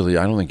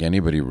think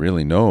anybody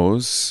really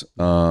knows.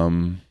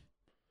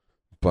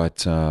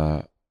 But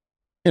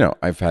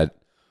I've had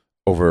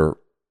over,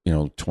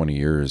 20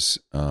 years,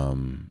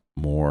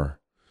 more,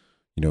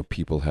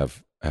 people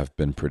have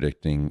been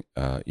predicting,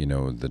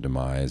 the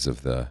demise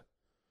of the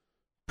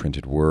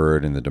printed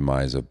word and the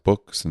demise of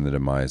books and the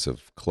demise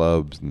of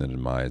clubs and the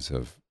demise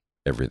of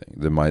everything,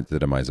 the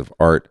demise of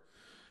art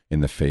in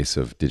the face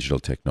of digital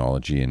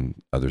technology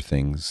and other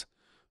things.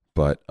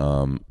 But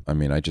I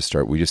mean, we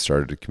just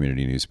started a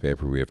community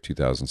newspaper. We have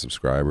 2,000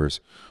 subscribers.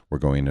 We're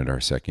going into our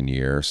second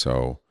year,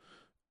 so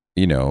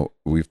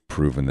we've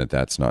proven that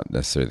that's not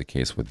necessarily the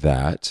case with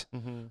that.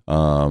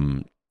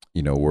 Mm-hmm.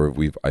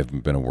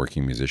 I've been a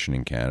working musician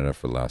in Canada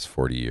for the last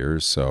 40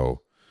 years,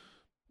 so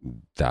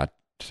that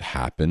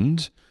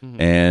happened. Mm-hmm.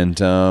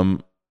 And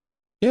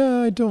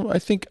I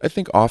think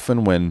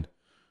often when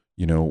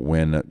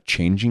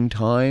changing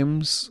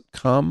times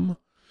come,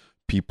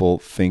 people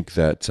think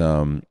that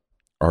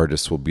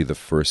artists will be the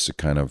first to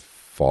kind of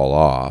fall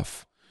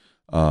off.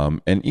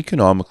 And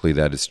economically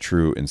that is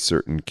true in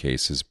certain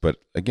cases, but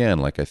again,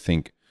 like, I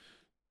think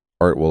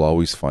art will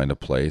always find a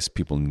place.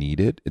 People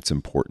need it. It's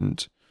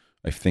important.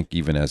 I think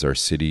even as our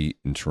city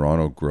in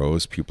Toronto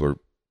grows, people are,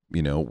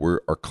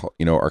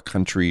 our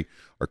country,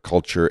 our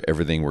culture,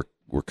 everything, we're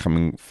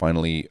coming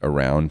finally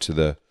around to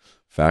the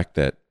fact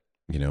that,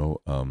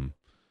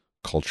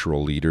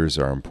 cultural leaders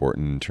are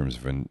important in terms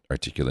of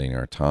articulating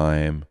our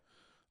time.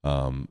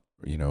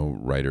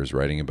 Writers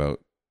writing about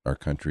our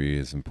country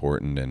is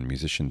important, and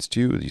musicians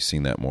too. You're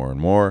seeing that more and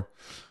more.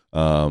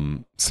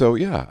 So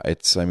yeah, I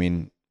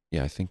think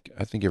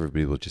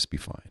everybody will just be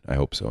fine. I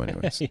hope so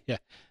anyways.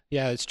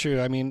 Yeah, it's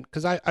true. I mean,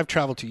 because I've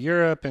traveled to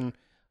Europe, and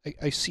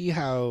I see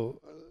how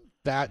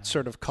that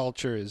sort of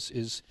culture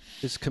is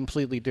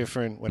completely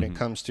different when it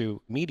comes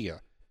to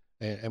media.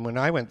 And when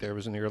I went there, it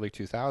was in the early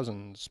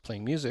 2000s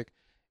playing music,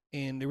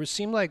 and it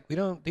seemed like they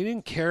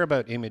didn't care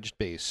about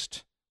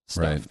image-based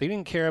stuff. Right. They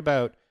didn't care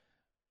about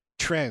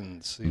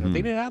trends. They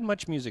didn't have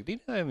much music. They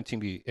didn't have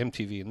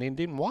MTV, and they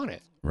didn't want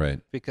it. Right.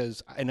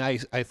 I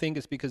think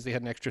it's because they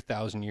had an extra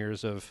 1,000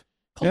 years of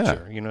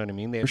culture. You know what I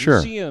mean? They had sure.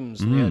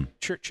 museums, and they had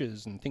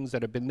churches and things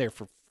that have been there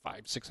for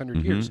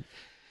 500-600 years.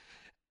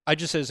 I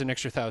just says an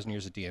extra 1,000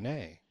 years of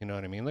DNA. You know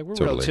what I mean? Like, we're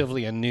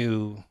relatively a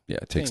new. Yeah,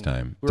 it takes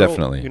time. We're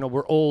Definitely. Old,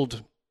 we're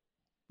old.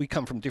 We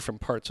come from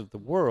different parts of the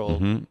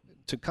world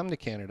to come to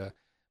Canada,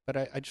 but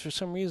I just, for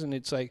some reason,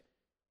 it's like.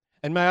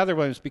 And my other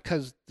one is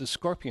because the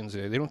Scorpions,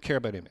 they don't care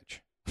about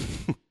image.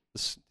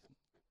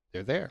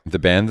 They're there. The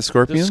band, the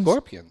Scorpions? The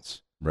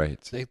Scorpions. Right.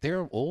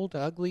 They're old,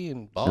 ugly,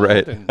 and bald.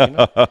 Right.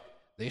 And,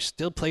 they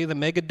still play the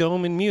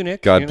Megadome in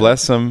Munich. God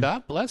bless them.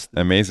 God bless them.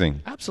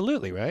 Amazing.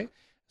 Absolutely, right?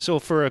 So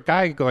for a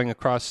guy going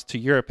across to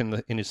Europe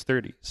in his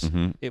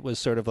 30s, it was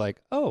sort of like,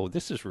 oh,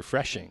 this is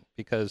refreshing,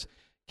 because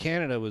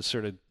Canada was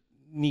sort of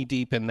knee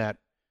deep in that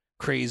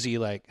crazy,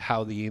 like,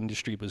 how the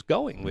industry was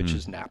going, which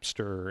is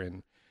Napster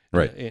and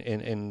Right.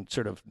 And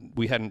sort of,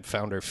 we hadn't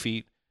found our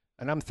feet.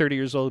 And I'm 30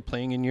 years old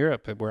playing in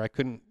Europe, where I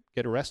couldn't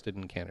get arrested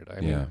in Canada.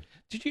 I mean,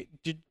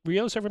 did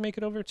Rios ever make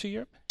it over to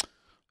Europe?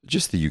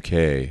 Just the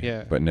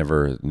UK, but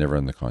never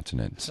on the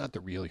continent. It's not the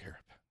real Europe.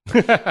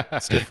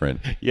 It's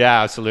different.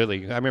 Yeah,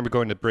 absolutely. I remember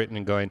going to Britain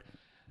and going,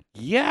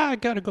 yeah, I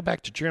got to go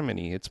back to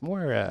Germany. It's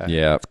more,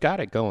 it's got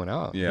it going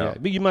on. Yeah.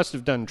 But you must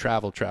have done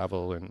travel,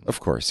 and Of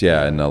course,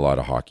 and a lot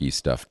of hockey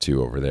stuff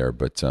too over there,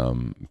 but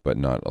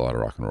not a lot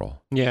of rock and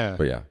roll. Yeah.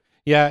 But yeah.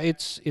 Yeah,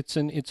 it's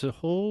a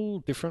whole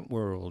different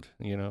world,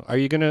 Are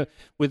you going to,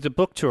 with the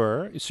book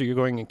tour, so you're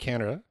going in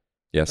Canada?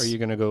 Yes. Are you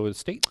going to go with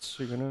States?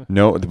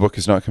 No, the book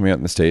is not coming out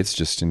in the States,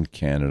 just in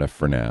Canada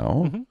for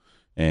now.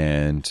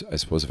 And I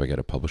suppose if I get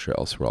a publisher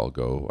elsewhere, I'll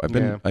go.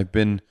 I've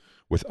been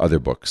with other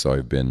books, so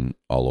I've been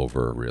all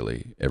over,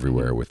 really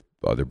everywhere with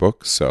other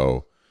books.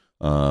 So,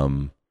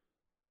 we'll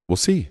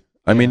see.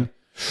 I mean,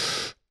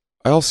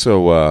 I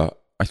also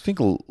I think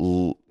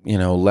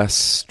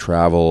less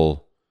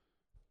travel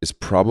is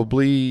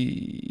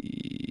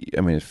probably,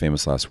 I mean,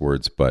 famous last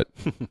words, but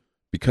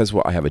because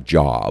I have a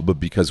job,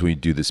 because we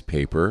do this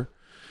paper,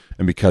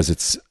 and because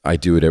we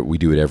do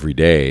it every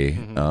day.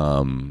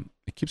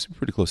 It keeps me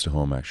pretty close to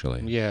home,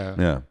 actually.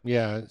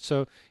 Yeah.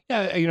 So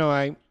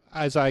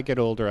as I get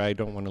older, I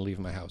don't want to leave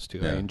my house too.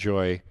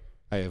 Yeah.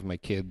 I have my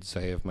kids,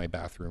 I have my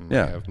bathroom, I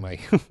have my,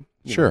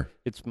 sure.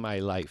 It's my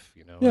life,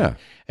 Yeah.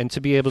 And to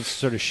be able to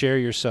sort of share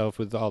yourself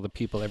with all the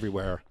people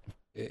everywhere,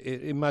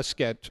 it must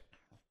get,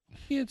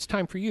 it's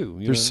time for you.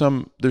 There's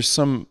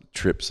some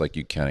trips like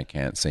you kind of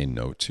can't say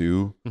no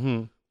to.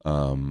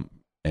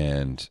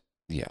 And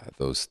yeah,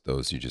 those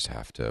you just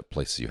have to,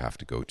 places you have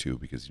to go to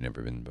because you've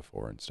never been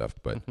before and stuff.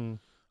 But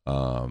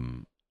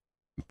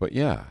but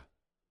yeah,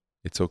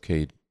 it's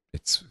okay.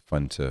 It's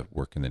fun to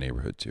work in the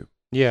neighborhood too.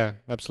 Yeah,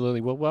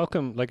 absolutely. Well,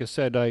 welcome. Like I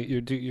said,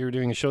 you're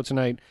doing a show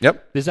tonight.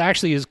 Yep. This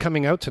actually is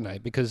coming out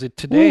tonight because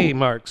today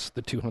marks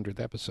the 200th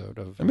episode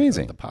of the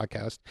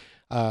podcast.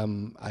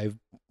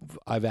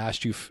 I've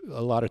asked you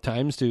a lot of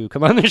times to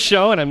come on the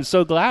show, and I'm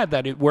so glad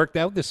that it worked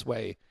out this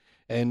way.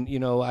 And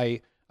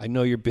I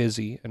know you're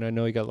busy, and I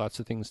know you got lots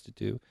of things to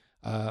do.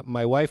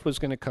 My wife was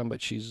going to come,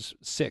 but she's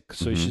sick,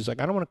 so she's like,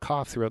 I don't want to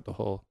cough throughout the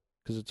whole,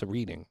 because it's a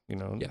reading,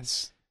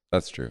 Yes,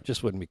 that's true.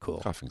 Just wouldn't be cool.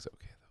 Coughing's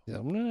okay.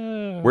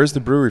 Nah. Where's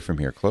the brewery from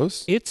here?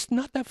 Close? It's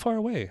not that far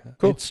away.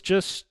 Cool. It's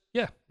just,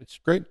 it's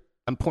great.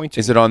 I'm pointing.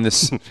 Is it on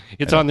this?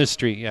 It's on this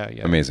street. Yeah.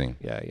 Amazing.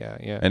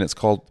 Yeah. And it's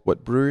called,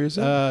 what brewery is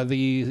it?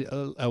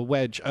 The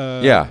Wedge.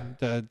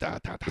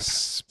 The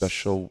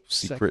special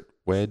secret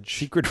wedge.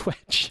 Secret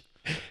Wedge.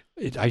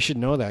 I should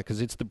know that because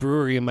it's the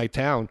brewery in my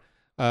town.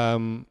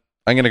 I'm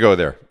going to go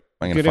there.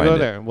 I'm going to go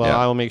there. Well,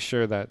 I'll make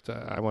sure that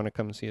I want to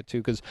come see it too,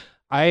 because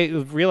I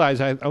realize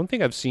I don't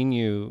think I've seen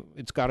you.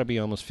 It's got to be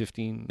almost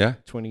 15,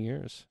 20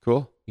 years.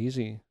 Cool.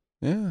 Easy.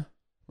 Yeah.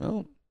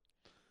 Well,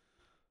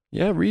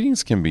 yeah,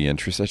 readings can be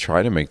interesting. I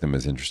try to make them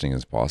as interesting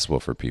as possible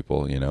for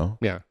people,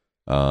 Yeah.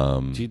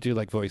 Do you do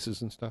like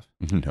voices and stuff?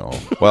 No.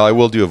 Well, I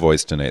will do a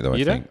voice tonight, though,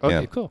 I think.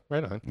 Okay, cool.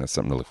 Right on. That's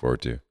something to look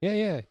forward to.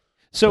 Yeah.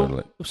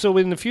 So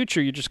in the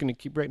future, you're just going to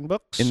keep writing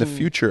books? In the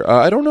future?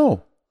 I don't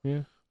know.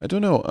 Yeah. I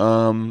don't know.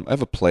 I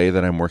have a play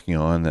that I'm working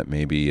on that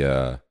maybe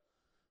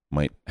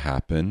might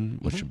happen,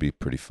 which would be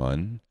pretty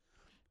fun.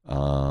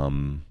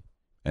 And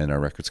our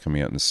record's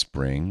coming out in the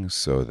spring,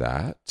 so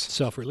that...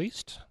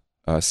 Self-released?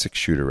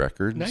 6-shooter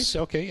records. Nice,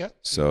 okay, yeah.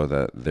 So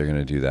that they're going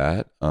to do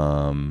that.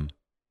 And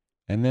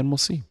then we'll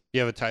see. Do you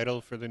have a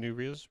title for the new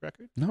Rios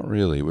record? Not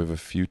really. We have a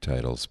few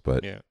titles,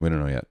 but we don't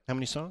know yet. How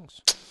many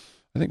songs?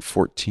 I think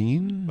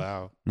 14.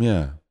 Wow.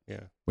 Yeah.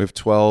 Yeah. We have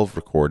 12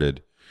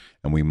 recorded,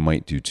 and we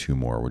might do 2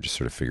 more. We're just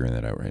sort of figuring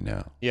that out right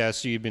now. Yeah,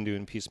 so you've been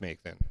doing Peacemake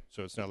then.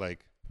 So it's not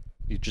like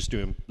you're just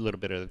doing a little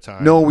bit at a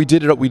time. No, we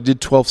did it. We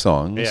did 12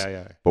 songs.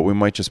 Yeah. But we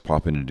might just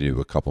pop in and do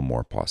a couple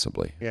more,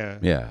 possibly. Yeah.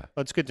 Yeah.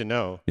 Well, it's good to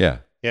know. Yeah.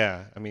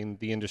 Yeah. I mean,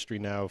 the industry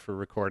now for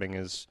recording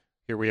is,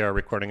 here we are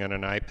recording on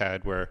an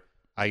iPad where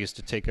I used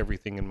to take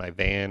everything in my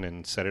van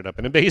and set it up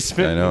in a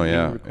basement. I know,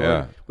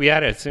 yeah. We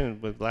had it soon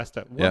with last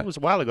time. Well, it was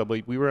a while ago,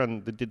 but we were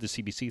did the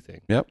CBC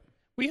thing. Yep.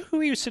 Who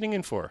were you sitting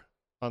in for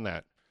on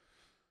that?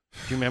 Do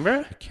you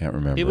remember? I can't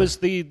remember. It was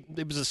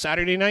a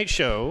Saturday night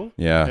show.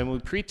 Yeah. And we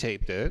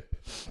pre-taped it.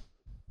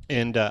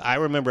 And I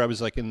remember I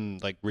was like in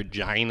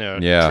Regina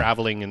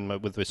traveling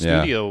with the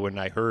studio when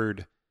I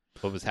heard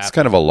what was happening. It's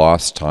kind of a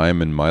lost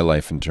time in my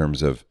life in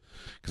terms of,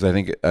 because I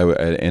think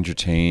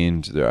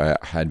I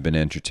had been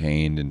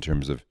entertained in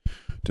terms of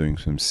doing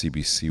some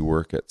CBC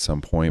work at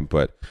some point,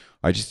 but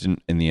I just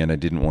didn't, in the end, I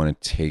didn't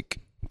want to take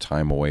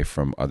time away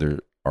from other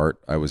art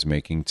I was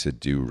making to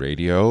do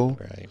radio.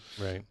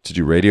 Right. To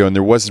do radio, and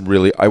there wasn't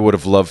really. I would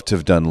have loved to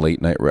have done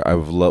late night. I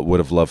would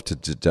have loved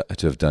to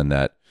have done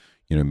that,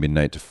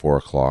 midnight to 4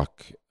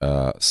 o'clock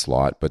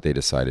slot, but they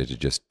decided to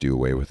just do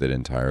away with it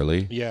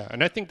entirely. Yeah,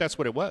 and I think that's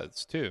what it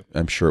was too.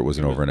 I'm sure it was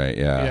an overnight.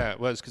 Yeah. Yeah, it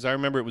was, because I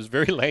remember it was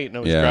very late, and I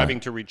was driving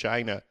to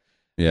Regina.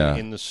 Yeah.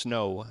 In the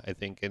snow, I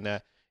think, and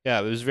it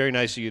was very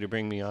nice of you to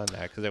bring me on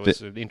that, because that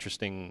was an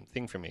interesting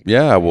thing for me.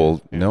 Yeah,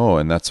 well, no,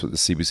 and that's what the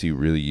CBC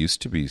really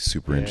used to be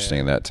super interesting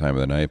at that time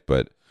of the night,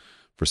 but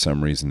for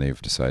some reason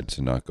they've decided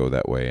to not go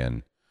that way,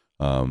 and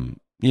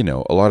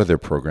a lot of their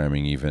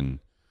programming,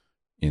 even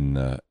in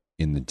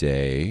the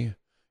day,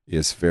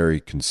 is very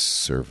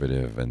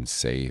conservative and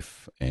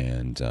safe,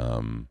 and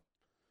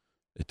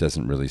it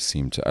doesn't really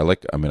seem to. I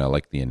like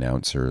the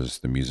announcers,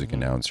 the music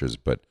announcers,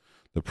 but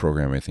the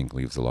program, I think,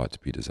 leaves a lot to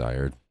be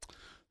desired.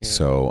 Yeah.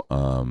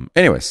 So,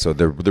 anyway, so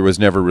there was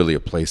never really a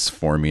place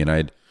for me,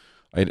 and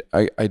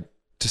I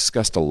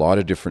discussed a lot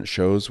of different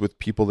shows with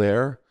people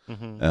there,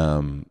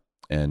 and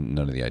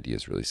none of the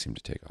ideas really seemed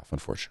to take off,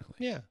 unfortunately.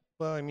 Yeah,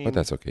 well, I mean, but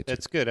that's okay too.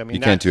 That's good. I mean,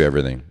 you can't do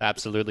everything.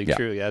 Absolutely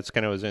true. Yeah, that's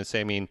kind of what I was going to say.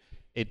 I mean,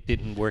 it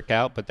didn't work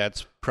out, but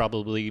that's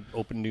probably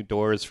opened new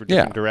doors for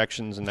different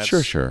directions, and that's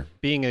sure.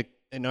 Being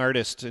an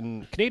artist,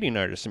 and Canadian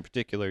artist in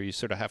particular, you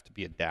sort of have to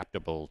be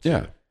adaptable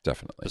to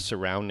definitely the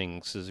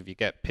surroundings. As if you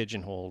get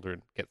pigeonholed or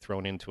get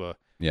thrown into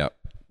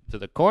to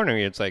the corner,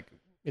 it's like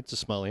it's a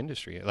small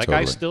industry. Like totally.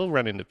 I still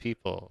run into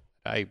people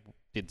I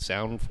did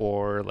sound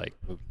for, like,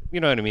 you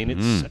know what I mean?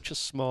 It's such a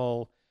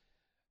small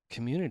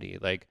community.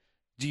 Like,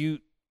 do you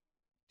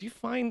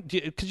find,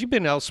 because you've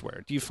been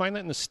elsewhere, do you find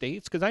that in the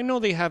States? Because I know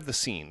they have the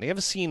scene. They have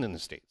a scene in the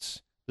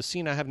States. The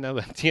scene, I have no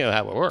idea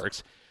how it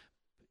works.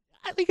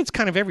 I think it's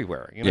kind of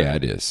everywhere. Yeah,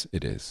 it is.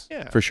 It is.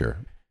 Yeah. For sure.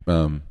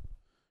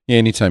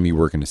 Anytime you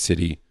work in a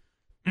city,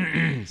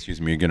 excuse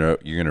me, you're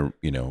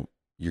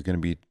gonna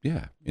be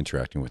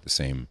interacting with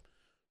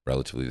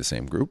relatively the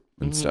same group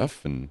and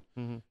stuff, and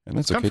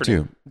that's okay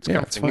too.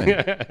 It's fine.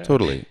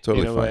 totally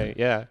fine. Way,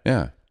 yeah.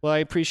 Well, I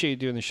appreciate you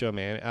doing the show,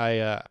 man.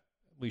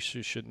 We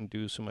shouldn't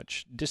do so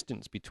much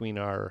distance between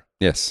our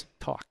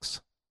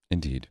talks.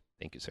 Indeed.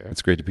 Thank you, sir.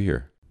 It's great to be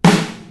here.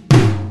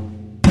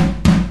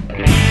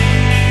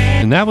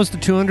 And that was the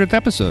 200th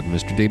episode,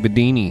 Mr.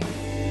 Davidini.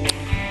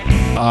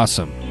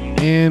 Awesome.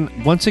 And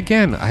once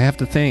again, I have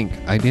to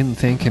I didn't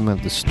thank him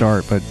at the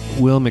start, but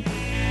Will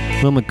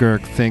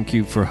McGurk, thank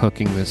you for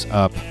hooking this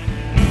up.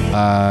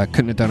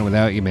 Couldn't have done it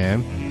without you,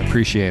 man.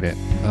 Appreciate it.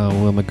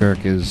 Will McGurk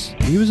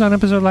he was on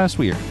episode last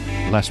week.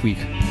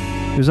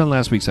 He was on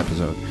last week's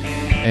episode.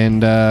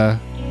 And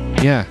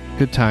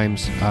good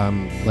times.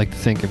 Like to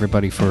thank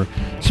everybody for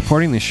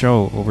supporting the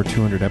show over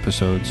 200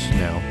 episodes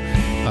now.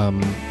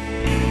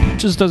 It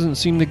just doesn't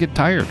seem to get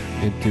tired.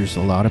 There's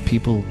a lot of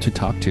people to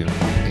talk to,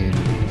 and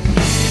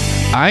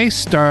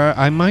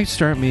I might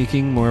start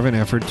making more of an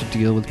effort to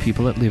deal with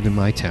people that live in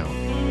my town,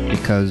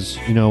 because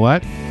you know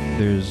what?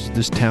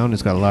 This town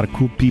has got a lot of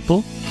cool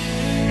people,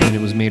 and it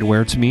was made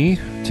aware to me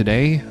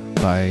today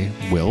by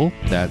Will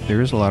that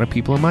there's a lot of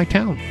people in my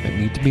town that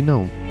need to be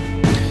known.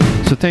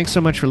 So thanks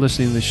so much for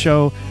listening to the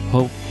show.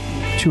 Hope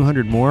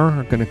 200 more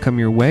are going to come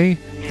your way.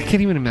 I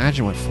can't even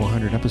imagine what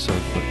 400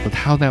 episodes, but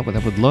how that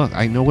would look.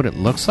 I know what it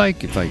looks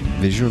like if I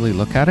visually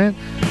look at it.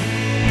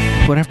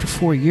 But after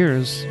 4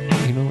 years,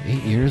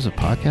 8 years of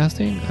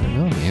podcasting, I don't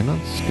know, man,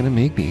 that's going to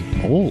make me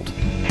old.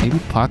 Maybe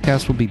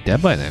podcasts will be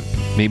dead by then.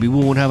 Maybe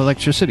we won't have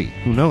electricity.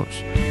 Who knows?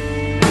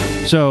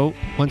 So,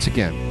 once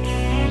again,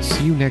 we'll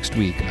see you next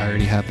week. I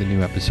already have the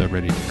new episode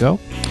ready to go.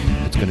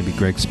 It's going to be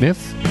Greg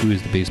Smith, who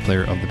is the bass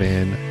player of the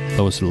band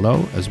Lowest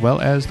Low, as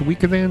well as the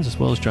Weaker Thans, as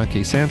well as John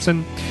K.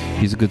 Sampson.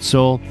 He's a good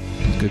soul.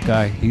 He's a good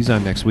guy. He's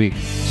on next week.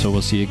 So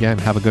we'll see you again.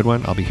 Have a good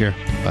one. I'll be here.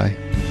 Bye.